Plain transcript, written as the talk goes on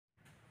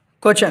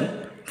Question.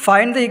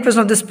 Find the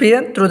equation of the sphere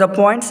through the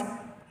points.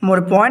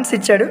 3 points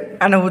ఇచ్చాడు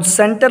and whose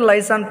center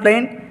lies on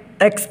plane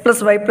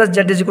x+y+z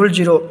is equal to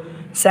 0.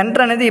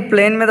 Centre అనేది ఈ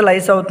plane మీద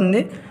లైస్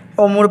అవుతుంది.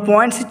 3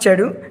 points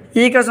ఇచ్చాడు.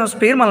 ఈ equation of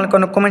sphere మనల్ని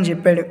కనుక్కోమని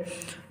చెప్పాడు.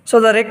 So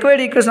the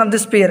required equation of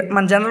the spear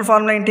మన జనరల్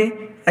ఫార్ములా ఏంటి?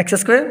 x²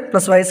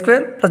 + y²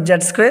 +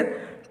 z²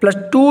 +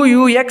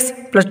 2ux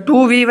 +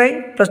 2vy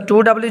 +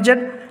 2wz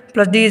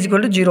 + d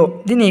 = 0.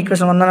 దీన్ని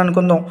ఈక్వేషన్ 1 అని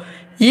అనుకుందాం.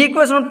 ఈ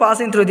equation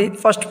passing through the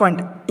first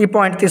point, ఈ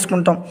పాయింట్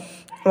తీసుకుంటాం.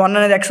 1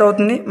 అనేది x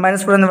అవుతుంది,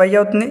 -4 అనేది y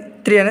అవుతుంది,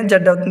 3 అనేది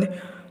z అవుతుంది.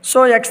 సో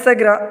x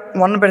దగ్గర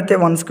 1 పెడితే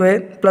 1²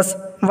 +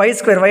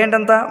 y², y అంటే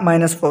ఎంత?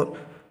 -4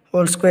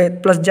 హోల్²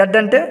 + z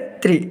అంటే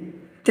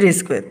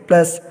 3²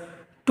 +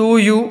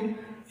 2u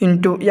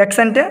ఇంటూ x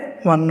అంటే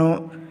 1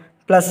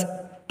 +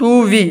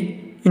 2v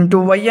ఇంటూ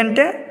y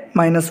అంటే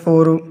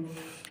 -4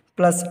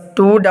 +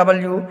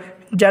 2w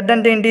z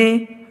అంటే ఏంటి?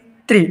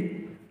 3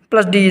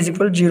 + d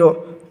 = 0.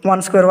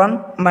 1² 1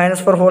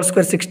 -4 హోల్²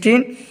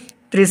 16,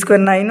 3²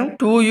 9,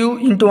 2u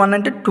ఇంటూ 1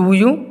 అంటే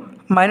 2u,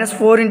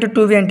 -4 ఇంటూ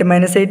 2v అంటే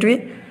 -8v,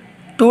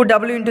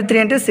 2w ఇంటూ 3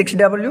 అంటే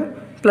 6w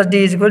 + d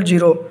 =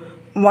 0.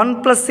 1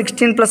 +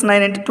 16 +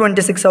 9 అంటే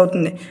 26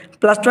 అవుతుంది.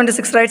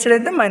 +26 రైట్ సైడ్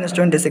అయితే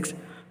 -26.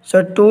 So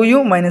 2u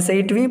 -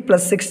 8v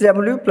 +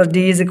 6w + d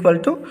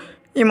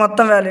 = ఈ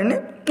మొత్తం వాల్యూని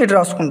ఇటు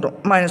రాసుకుంటాం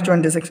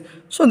 -26.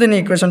 సో దీన్ని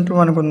ఈక్వేషన్ 2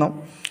 అనుకుందాం.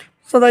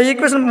 So the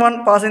equation 1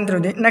 passing through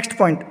the next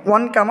point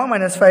 1,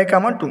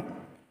 -5, 2.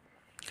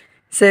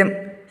 Same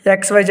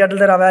x, y, z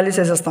దగ్గర వాల్యూస్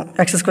వేసేస్తాం.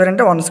 x²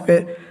 అంటే 1²,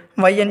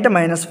 y అంటే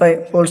 -5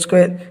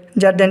 హోల్²,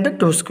 z అంటే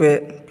 2²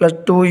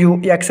 + 2u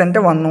x అంటే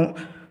 1,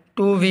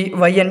 2v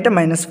y అంటే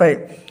 -5,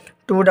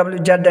 2w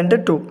z అంటే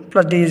 2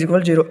 + d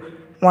 = 0.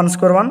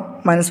 1² 1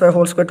 -5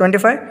 హోల్²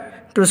 25,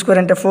 2²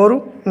 అంటే 4,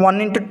 1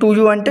 ఇంటూ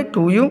 2u అంటే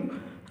 2u,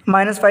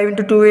 -5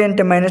 ఇంటూ 2v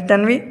అంటే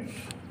 -10v,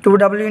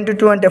 2w ఇంటూ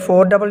 2 అంటే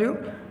 4w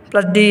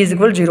 + d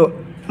 = 0.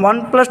 1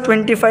 +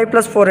 25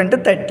 + 4 అంటే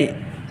 30,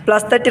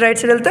 +30 రైట్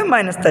సైడ్ వెళ్తే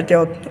 -30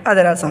 అవుతుంది.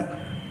 అదే రాసాం.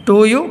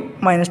 2u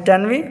 -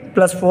 10v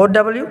 +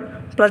 4w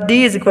 + d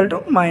 =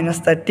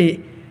 -30.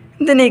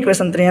 దీన్ని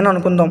ఈక్వేషన్ 3 అని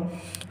అనుకుందాం.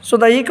 So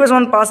the equation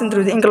 1 passing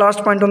through the ఇంకా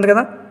లాస్ట్ పాయింట్ ఉంది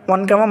కదా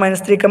 1,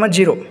 -3,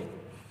 0.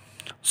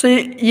 సో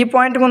ఈ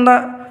పాయింట్ కింద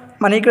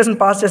మన ఈక్వేషన్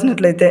పాస్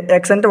చేసినట్లయితే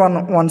x అంటే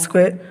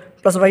 1²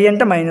 + y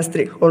అంటే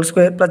 -3 హోల్²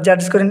 +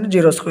 z² అంటే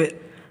 0²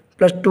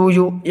 +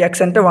 2u x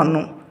అంటే 1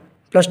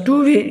 +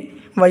 2v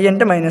y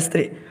అంటే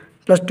 -3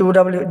 +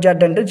 2w z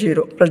అంటే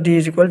 0 + d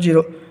 =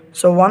 0.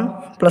 సో 1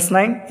 +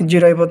 9 ఇది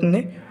 0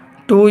 అయిపోతుంది.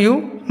 2u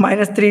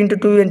 -3 ఇంటూ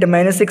 2v అంటే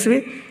 -6v,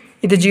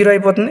 ఇది 0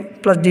 అయిపోతుంది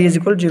 + d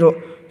 = 0.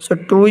 So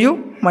 2u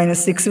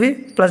 - 6v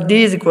 + d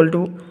 =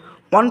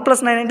 1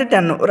 + 9 అంటే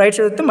 10, రైట్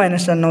సైడ్ అయితే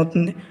 -10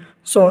 అవుతుంది.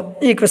 సో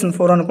ఈక్వేషన్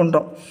 4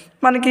 అనుకుంటాం.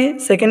 మనకి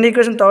second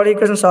equation, third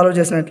equation solve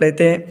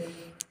చేసినట్లయితే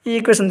ఈ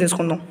ఈక్వేషన్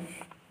తీసుకుందాం.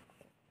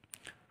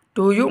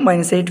 2u -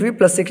 8v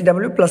 +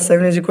 6w +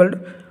 7 =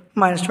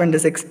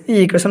 -26. ఈ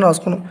ఈక్వేషన్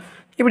రాసుకున్నాం.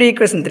 ఇప్పుడు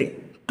equation 3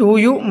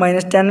 2u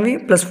 - 10v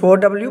 +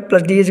 4w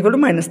 + d =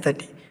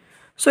 -30.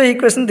 So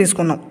equation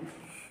తీసుకున్నాం.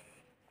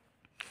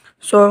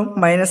 So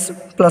minus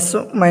plus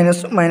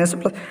minus minus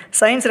plus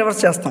science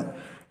reverse చేస్తాం.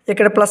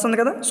 ఇక్కడ ప్లస్ ఉంది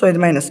కదా, సో ఇది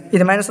మైనస్,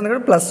 ఇది మైనస్ ఉంది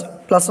కాబట్టి ప్లస్,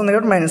 ప్లస్ ఉంది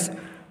కాబట్టి మైనస్,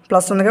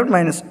 ప్లస్ ఉంది కాబట్టి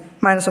మైనస్,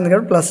 మైనస్ ఉంది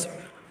కాబట్టి plus.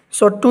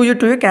 So 2u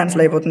 2u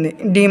cancel అయిపోతుంది,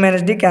 d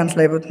 - d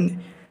క్యాన్సిల్ అయిపోతుంది.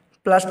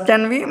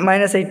 +10v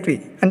 - 8v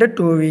అంటే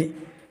 2v,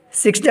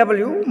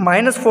 6w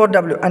 -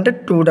 4w అంటే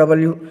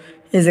 2w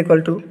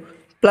 =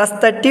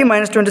 +30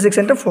 - 26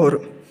 అంటే 4.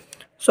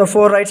 సో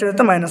 4 రైట్ సైడ్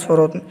అయితే -4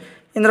 అవుతుంది.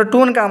 ఇందులో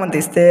 2ని కామన్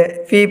తీస్తే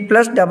v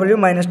 + w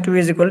 - 2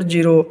 =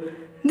 0.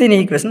 దీని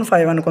ఈక్వేషన్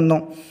 5 అనుకుందాం.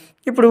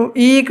 ఇప్పుడు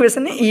ఈ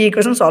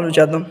ఈక్వేషన్ సాల్వ్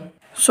చేద్దాం.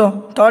 So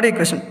third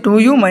equation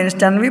 2u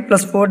 - 10v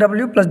 +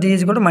 4w + d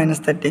 =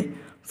 -30.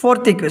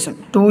 Fourth equation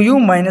 2u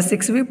 -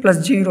 6v +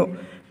 0.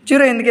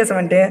 0 ఎందుకు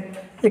వేసామంటే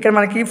ఇక్కడ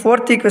మనకి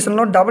ఫోర్త్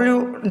ఈక్వేషన్లో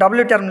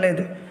w టర్మ్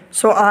లేదు.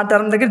 సో ఆ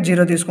టర్మ్ దగ్గర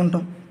 0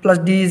 తీసుకుంటాం.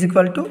 + d =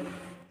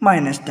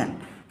 -10.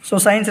 సో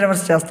సైన్స్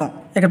రివర్స్ చేస్తాం.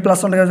 ఇక్కడ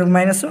ప్లస్ ఉంది కాబట్టి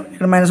మైనస్,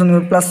 ఇక్కడ మైనస్ ఉంది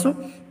కాబట్టి ప్లస్,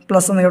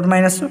 ప్లస్ ఉంది కాబట్టి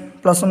మైనస్,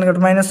 ప్లస్ ఉంది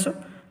కాబట్టి మైనస్,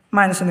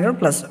 మైనస్ ఉంది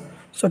కాబట్టి ప్లస్.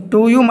 సో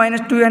 2u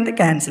 - 2 అంటే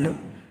క్యాన్సిల్,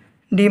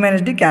 d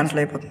 - d క్యాన్సిల్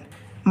అయిపోతుంది.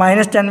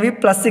 -10v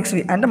 + 6v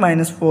అంటే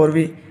 -4v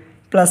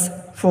 +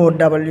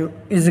 4w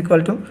 =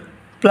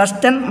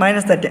 +10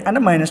 - 30 అంటే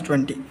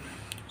 -20.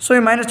 సో ఈ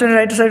 -20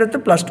 రైట్ సైడ్ వస్తే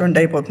 +20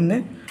 అయిపోతుంది.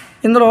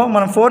 ఇందులో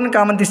మనం 4ని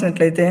కామన్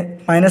తీసినట్లయితే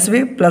 -v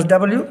 +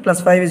 w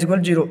 + 5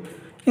 = 0.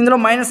 ఇందులో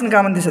మైనస్ని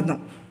కామన్ తీసేద్దాం.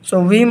 సో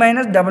v -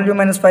 w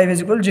 - 5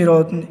 = 0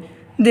 అవుతుంది.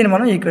 దీన్ని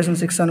మనం ఈక్వేషన్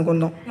 6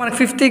 అనుకుందాం. మనకు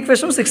 5th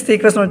ఈక్వేషన్ 6th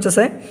ఈక్వేషన్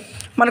వచ్చేసాయి.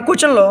 మన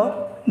క్వశ్చన్లో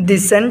the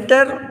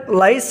centre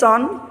lies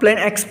on plane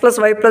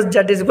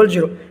x+y+z =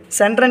 0.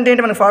 Centre అంటే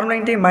ఏంటి? మన ఫార్ములా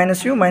ఏంటి? -u -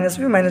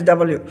 v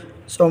 - w.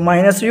 So -u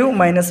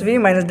 - v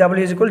 -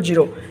 w =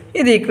 0.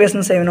 ఇది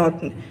ఈక్వేషన్ 7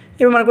 అవుతుంది.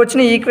 ఇప్పుడు మనకు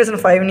వచ్చిన ఈక్వేషన్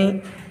 5ని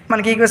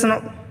మనకి ఈక్వేషన్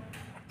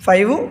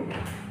 5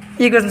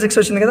 ఈక్వేషన్ 6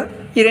 వచ్చింది కదా,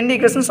 ఈ రెండు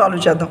ఈక్వేషన్ సాల్వ్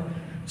చేద్దాం.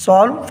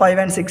 Solve 5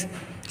 and 6.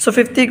 So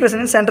 5th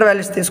equation centre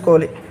values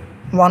తీసుకోవాలి.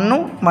 1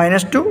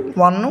 - 2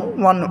 1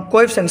 1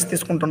 కోఎఫిషియెంట్స్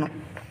తీసుకుంటున్నాం,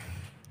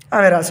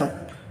 అవే రాసాం.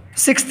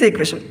 Sixth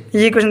equation. ఈ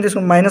ఈక్వేషన్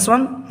తీసుకుని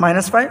 -1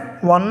 -5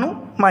 1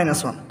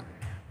 -1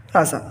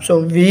 రాసాం. సో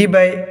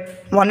v/1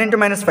 ×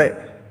 -5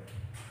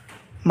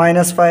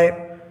 -5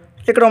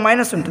 ఇక్కడ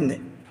మైనస్ ఉంటుంది,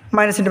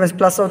 మైనస్ ఇంటూ మైనస్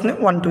ప్లస్ అవుతుంది,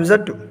 1 2 =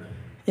 2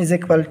 ఈజ్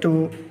ఈక్వల్ టు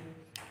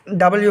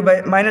w/-2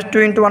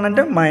 × 1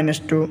 అంటే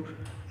 -2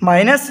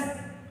 మైనస్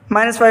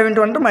 -5 ×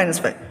 1 అంటే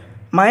 -5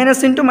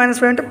 మైనస్ ఇంటూ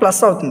 -5 అంటే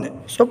ప్లస్ అవుతుంది.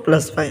 సో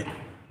 +5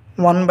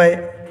 1/1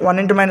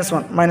 ×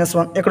 -1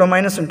 -1 ఇక్కడ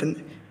మైనస్ ఉంటుంది,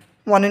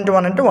 1 ×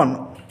 1 అంటే 1.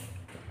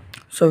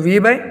 సో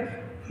v/-5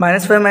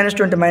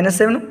 -2 అంటే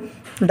 -7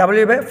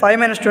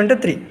 w/5 - 2 అంటే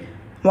 3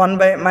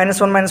 1/-1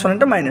 -1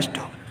 అంటే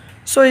 -2.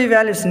 సో ఈ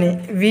వాల్యూస్ని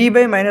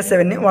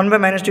v/-7ని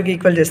 1/-2కి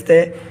ఈక్వల్ చేస్తే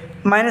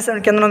 -7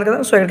 కింద ఉంది కదా,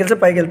 సో ఇక్కడికి వెళ్తే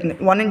పైకి వెళ్తుంది.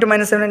 1 ×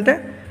 -7 అంటే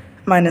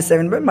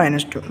 -7/-2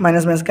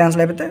 మైనస్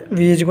క్యాన్సిల్ అయిపోతే v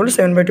 =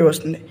 7/2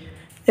 వస్తుంది.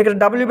 ఇక్కడ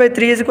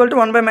w/3 =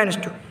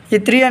 1/-2. ఈ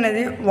 3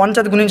 అనేది 1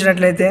 చేత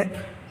గుణించినట్లయితే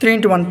 3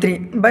 × 1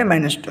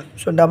 3/-2.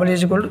 So w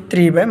 =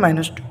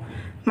 3/-2.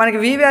 మనకి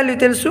v వాల్యూ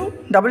తెలుసు,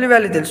 w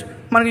వాల్యూ తెలుసు,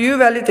 మనకు u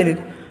వాల్యూ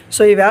తెలియదు.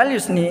 సో ఈ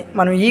వాల్యూస్ని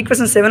మనం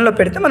ఈక్వేషన్ 7లో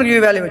పెడితే మనకు u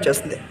వాల్యూ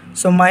వచ్చేస్తుంది.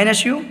 సో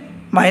 -u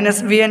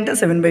 -v అంటే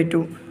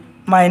 7/2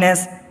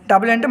 మైనస్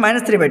w అంటే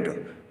 -3/2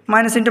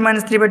 మైనస్ ఇంటూ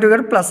 -3/2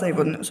 కూడా ప్లస్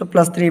అయిపోతుంది. సో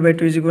 +3/2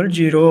 =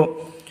 0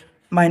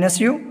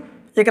 -u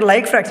ఇక్కడ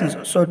లైక్ ఫ్రాక్షన్స్.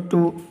 సో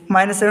 2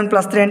 -7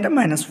 + 3 అంటే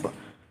 -4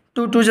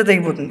 2 2 జత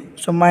తగ్గిపోతుంది.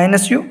 సో -u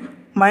 -2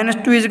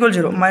 =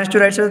 0 -2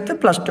 రైట్ సైడ్ వస్తే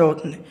 +2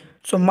 అవుతుంది.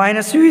 So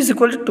 -u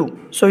 = 2.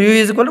 సో u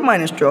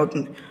 -2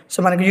 అవుతుంది. సో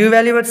మనకి u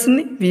వాల్యూ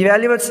వచ్చింది, v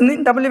వాల్యూ వచ్చింది,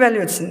 w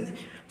వాల్యూ వచ్చింది.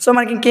 సో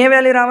మనకి ఇంకే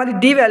వాల్యూ రావాలి,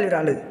 d వాల్యూ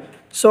రాలేదు.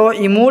 సో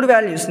ఈ 3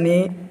 వాల్యూస్ని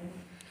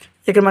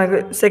ఇక్కడ మనకు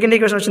సెకండ్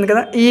ఈక్వేషన్ వచ్చింది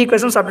కదా, ఈ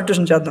ఈక్వేషన్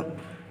సబ్స్టిట్యూషన్ చేద్దాం.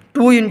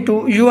 2 ×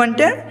 u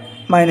అంటే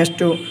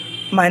 -2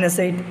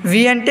 -8 v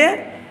అంటే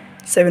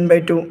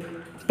 7/2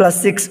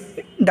 +6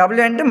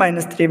 w అంటే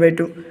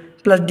 -3/2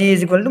 d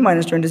 =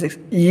 -26.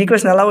 ఈ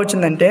ఈక్వేషన్ ఎలా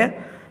వచ్చిందంటే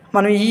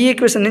మనం ఈ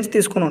ఈక్వేషన్ నుంచి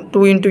తీసుకున్నాం.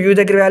 2 × u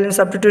దగ్గర వాల్యూని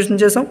సబ్స్టిట్యూషన్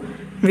చేసాం,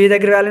 v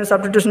దగ్గర వాల్యూని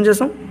సబ్స్టిట్యూషన్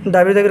చేసాం,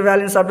 w దగ్గర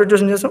వాల్యూని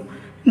సబ్స్టిట్యూషన్ చేసాం,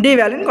 d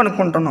వాల్యూని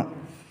కనుక్కుంటున్నాం.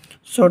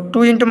 సో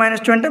 2 ×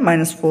 -2 అంటే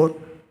 -4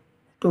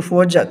 2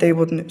 4 జా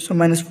తెగిపోతుంది. సో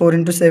 -4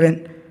 × 7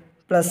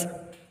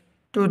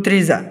 +2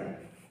 3 జా.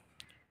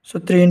 So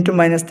 3 ×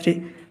 -3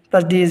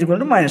 d =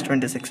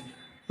 -26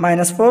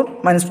 -4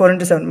 -4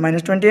 × 7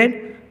 -28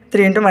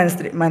 3 ×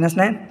 -3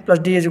 -9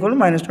 d =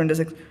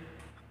 -26.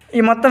 ఈ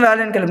మొత్తం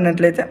వాల్యూని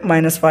కలిపినట్లయితే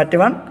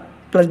 -41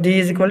 d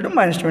 =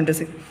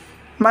 -26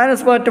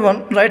 -41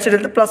 రైట్ సైడ్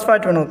వెళ్తే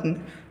 +41 అవుతుంది.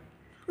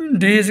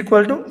 d =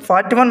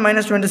 41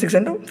 - 26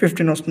 అంటే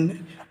 15 వస్తుంది.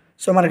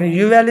 సో మనకి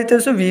u వాల్యూ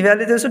తెలుసు, v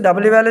వాల్యూ తెలుసు,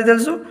 w వాల్యూ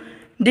తెలుసు,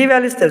 d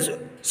వాల్యూస్ తెలుసు.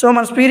 సో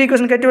మన స్పీడ్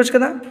ఈక్వేషన్ కట్టివచ్చు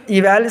కదా. ఈ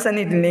వాల్యూస్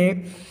అన్నిటిని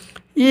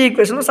ఈ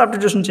ఈక్వేషన్లో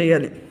సబ్స్టిట్యూషన్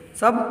చేయాలి.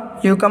 Sub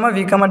u, v,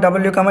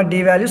 w, d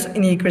values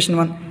in equation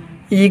 1.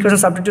 ఈ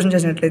ఈక్వేషన్ సబ్స్టిట్యూషన్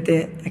చేసినట్లయితే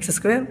x²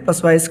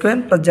 + y²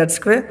 +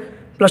 z²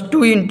 + 2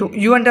 ×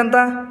 u అంటే ఎంత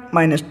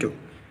 -2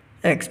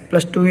 x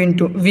 + 2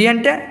 × v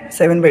అంటే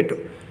 7/2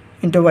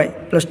 × y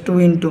 + 2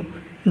 ×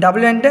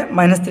 w అంటే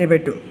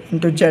 -3/2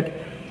 × z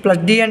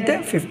 + d అంటే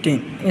 15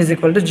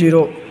 =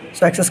 0.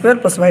 So x²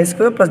 + y²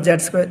 +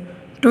 z²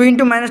 2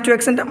 ×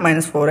 -2x అంటే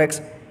 -4x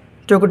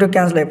 2 కు 2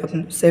 క్యాన్సిల్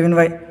అయిపోతుంది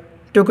 7y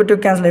 2 కు 2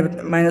 క్యాన్సిల్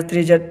అయిపోతుంది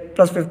 -3z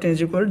 + 15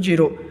 =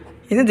 0.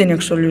 ఇది దీని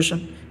యొక్క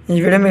సొల్యూషన్. ఈ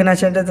వీడియో మీకు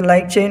నచ్చినట్లయితే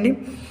లైక్ చేయండి,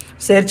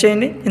 షేర్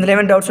చేయండి. ఇందులో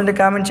ఏమైనా డౌట్స్ ఉంటే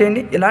కామెంట్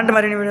చేయండి. ఇలాంటి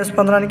మరిన్ని వీడియోస్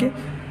పొందడానికి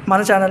మన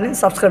ఛానల్ని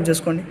సబ్స్క్రైబ్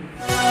చేసుకోండి.